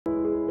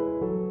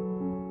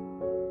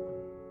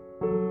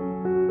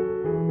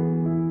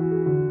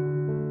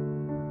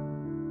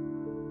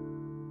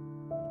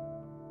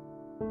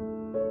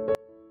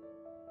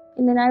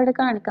ഞാൻ ഇവിടെ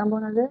കാണിക്കാൻ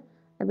പോകുന്നത്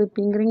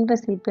വിപ്പിംഗ് ക്രീം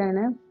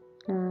റെസിപ്പിയാണ്.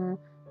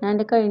 ഞാൻ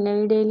എൻ്റെ കഴിഞ്ഞ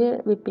വീഡിയോയിൽ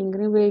വിപ്പിംഗ്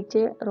ക്രീം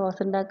ഉപയോഗിച്ച്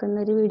റോസ്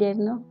ഉണ്ടാക്കുന്ന ഒരു വീഡിയോ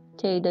ആയിരുന്നു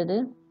ചെയ്തത്.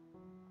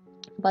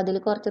 അപ്പോൾ അതിൽ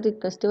കുറച്ച്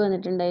റിക്വസ്റ്റ്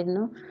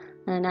വന്നിട്ടുണ്ടായിരുന്നു,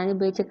 ഞാൻ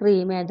ഉപയോഗിച്ച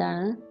ക്രീം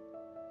ഏതാണ്,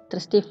 ഇത്ര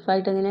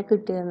സ്റ്റിഫായിട്ട് എങ്ങനെ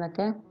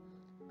കിട്ടിയതെന്നൊക്കെ.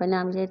 അപ്പോൾ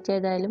ഞാൻ വിചാരിച്ച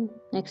ഏതായാലും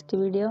നെക്സ്റ്റ്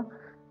വീഡിയോ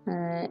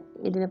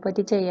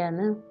ഇതിനെപ്പറ്റി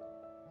ചെയ്യാമെന്ന്.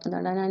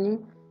 അതുകൊണ്ടാണ് ഞാൻ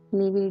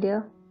ഈ വീഡിയോ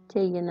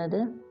ചെയ്യുന്നത്.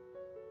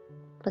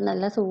 അപ്പം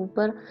നല്ല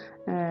സൂപ്പർ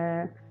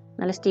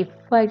നല്ല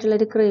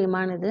സ്റ്റിഫായിട്ടുള്ളൊരു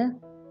ക്രീമാണിത്.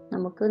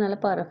 നമുക്ക് നല്ല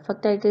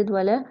പെർഫെക്റ്റ് ആയിട്ട്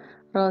ഇതുപോലെ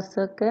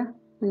റോസൊക്കെ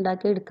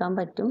ഉണ്ടാക്കി എടുക്കാൻ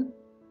പറ്റും.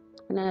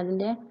 പിന്നെ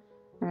അതിൻ്റെ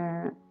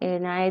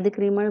ഞാൻ ഏത്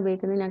ക്രീമാണ്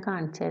ഉപയോഗിക്കുന്നത് ഞാൻ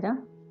കാണിച്ചു തരാം.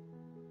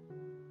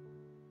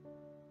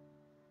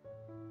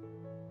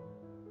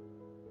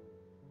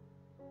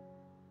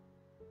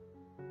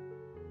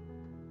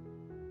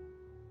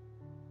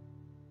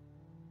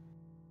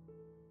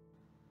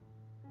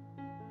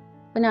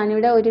 അപ്പം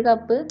ഞാനിവിടെ 1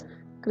 കപ്പ്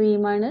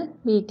ക്രീമാണ്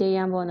ബീറ്റ്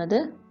ചെയ്യാൻ പോകുന്നത്.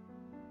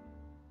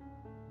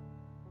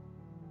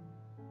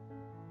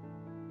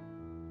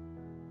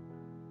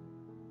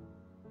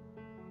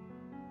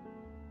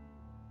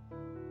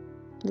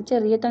 ഇത്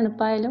ചെറിയ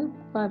തണുപ്പായാലും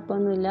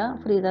കുഴപ്പമൊന്നുമില്ല,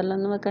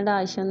 ഫ്രീസറിലൊന്നും വെക്കേണ്ട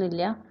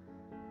ആവശ്യമൊന്നുമില്ല.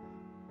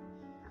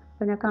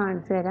 അപ്പോൾ ഞാൻ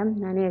കാണിച്ചു തരാം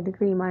ഞാൻ ഏത്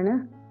ക്രീമാണ്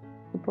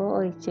ഇപ്പോൾ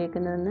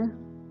ഒഴിച്ചേക്കുന്നതെന്ന്.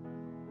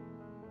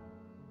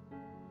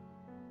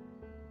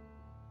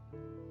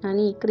 ഞാൻ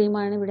ഈ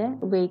ക്രീമാണ് ഇവിടെ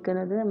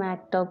ഉപയോഗിക്കുന്നത്.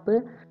 മാക്ടോപ്പ്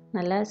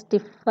നല്ല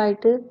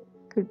സ്റ്റിഫായിട്ട്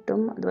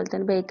കിട്ടും. അതുപോലെ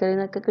തന്നെ ബേക്കറിയിൽ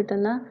നിന്നൊക്കെ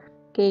കിട്ടുന്ന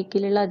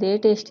കേക്കിലുള്ള അതേ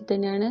ടേസ്റ്റിൽ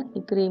തന്നെയാണ്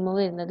ഈ ക്രീം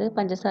വരുന്നത്.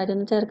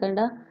 പഞ്ചസാരയൊന്നും ചേർക്കേണ്ട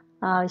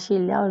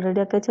ആവശ്യമില്ല,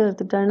 ഓൾറെഡി ഒക്കെ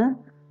ചേർത്തിട്ടാണ്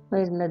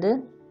വരുന്നത്.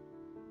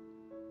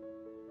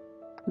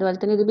 അതുപോലെ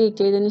തന്നെ ഇത്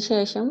ബീറ്റ് ചെയ്തതിന്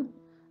ശേഷം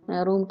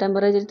റൂം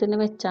ടെമ്പറേച്ചറിൽ തന്നെ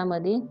വെച്ചാൽ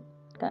മതി,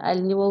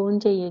 അലിഞ്ഞു പോവുകയും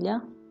ചെയ്യില്ല.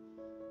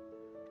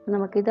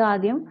 നമുക്കിത്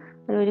ആദ്യം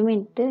 1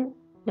 മിനിറ്റ്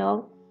ലോ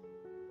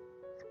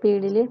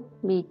സ്പീഡിൽ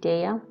ബീറ്റ്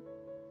ചെയ്യാം.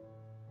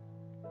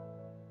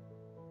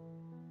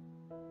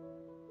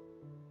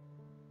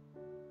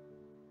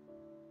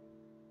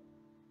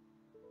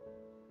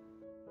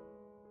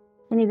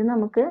 ഇനി ഇത്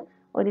നമുക്ക്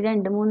ഒരു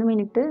 2-3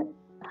 മിനിറ്റ്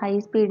ഹൈ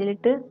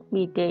സ്പീഡിലിട്ട്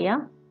ബീറ്റ് ചെയ്യാം.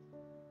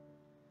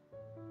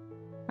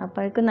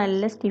 അപ്പോഴേക്ക്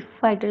നല്ല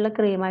സ്റ്റിഫായിട്ടുള്ള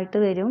ക്രീമായിട്ട്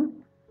വരും.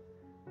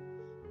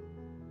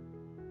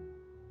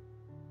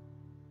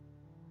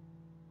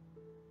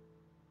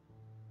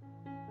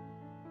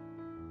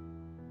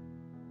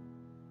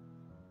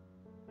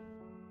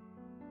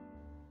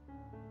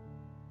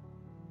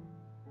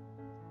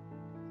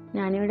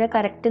 ഞാനിവിടെ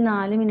കറക്റ്റ്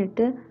 4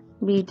 മിനിറ്റ്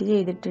ബീറ്റ്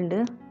ചെയ്തിട്ടുണ്ട്.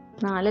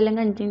 4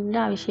 അല്ലെങ്കിൽ 5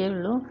 മിനിറ്റിൻ്റെ ആവശ്യമേ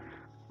ഉള്ളൂ.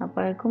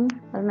 അപ്പോഴേക്കും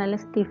അത് നല്ല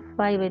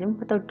സ്റ്റിഫായി വരും.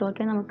 ഇപ്പോൾ തൊട്ട്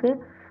നോക്കിയാൽ നമുക്ക്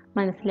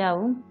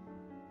മനസ്സിലാവും,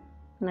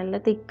 നല്ല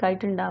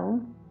തിക്കായിട്ടുണ്ടാവും.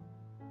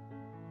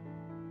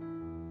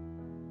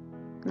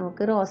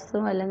 നമുക്ക്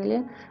റോസും അല്ലെങ്കിൽ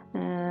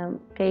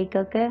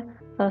കേക്കൊക്കെ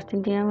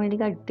റോസ്റ്റിംഗ് ചെയ്യാൻ വേണ്ടി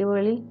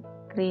അടിപൊളി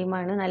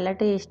ക്രീമാണ്, നല്ല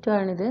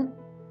ടേസ്റ്റുമാണിത്.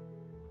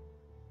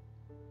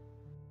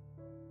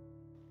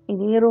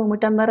 ഇത് ഈ റൂം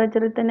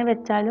ടെമ്പറേച്ചറിൽ തന്നെ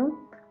വെച്ചാലും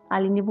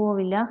അലിഞ്ഞു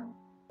പോവില്ല,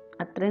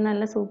 അത്രയും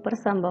നല്ല സൂപ്പർ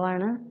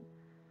സംഭവമാണ്.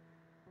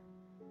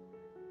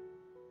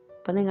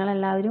 അപ്പോൾ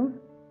നിങ്ങളെല്ലാവരും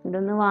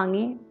ഇതൊന്ന്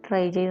വാങ്ങി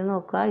ട്രൈ ചെയ്ത്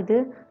നോക്കുക. ഇത്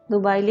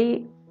ദുബായിൽ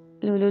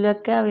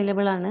ലുലുവിലൊക്കെ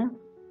അവൈലബിൾ ആണ്.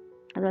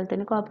 അതുപോലെ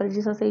തന്നെ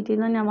കോപ്പറേറ്റീവ് സൊസൈറ്റിയിൽ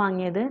നിന്നാണ് ഞാൻ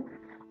വാങ്ങിയത്,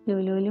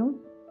 ലുലുവിലും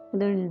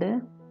ഇതുണ്ട്.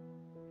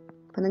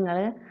 അപ്പോൾ നിങ്ങൾ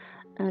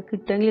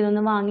കിട്ടുമെങ്കിൽ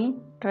ഇതൊന്ന് വാങ്ങി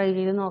ട്രൈ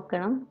ചെയ്ത്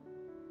നോക്കണം.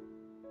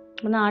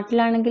 അപ്പോൾ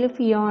നാട്ടിലാണെങ്കിൽ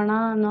ഫിയോണ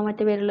എന്നോ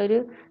മറ്റു പേരുള്ളൊരു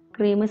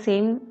ക്രീം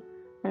സെയിം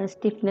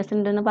സ്റ്റിഫ്നെസ്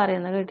ഉണ്ടെന്ന്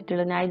പറയുന്നത്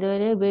കേട്ടിട്ടുള്ളൂ. ഞാൻ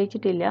ഇതുവരെ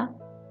ഉപയോഗിച്ചിട്ടില്ല.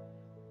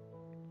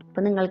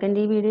 അപ്പോൾ നിങ്ങൾക്ക്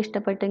എൻ്റെ ഈ വീഡിയോ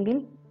ഇഷ്ടപ്പെട്ടെങ്കിൽ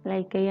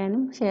ലൈക്ക്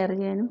ചെയ്യാനും ഷെയർ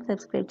ചെയ്യാനും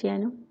സബ്സ്ക്രൈബ്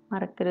ചെയ്യാനും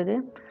മറക്കരുത്.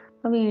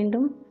 അപ്പോൾ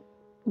വീണ്ടും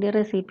പുതിയ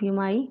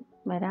റെസിപ്പിയുമായി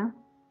വരാം.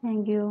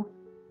 Thank you.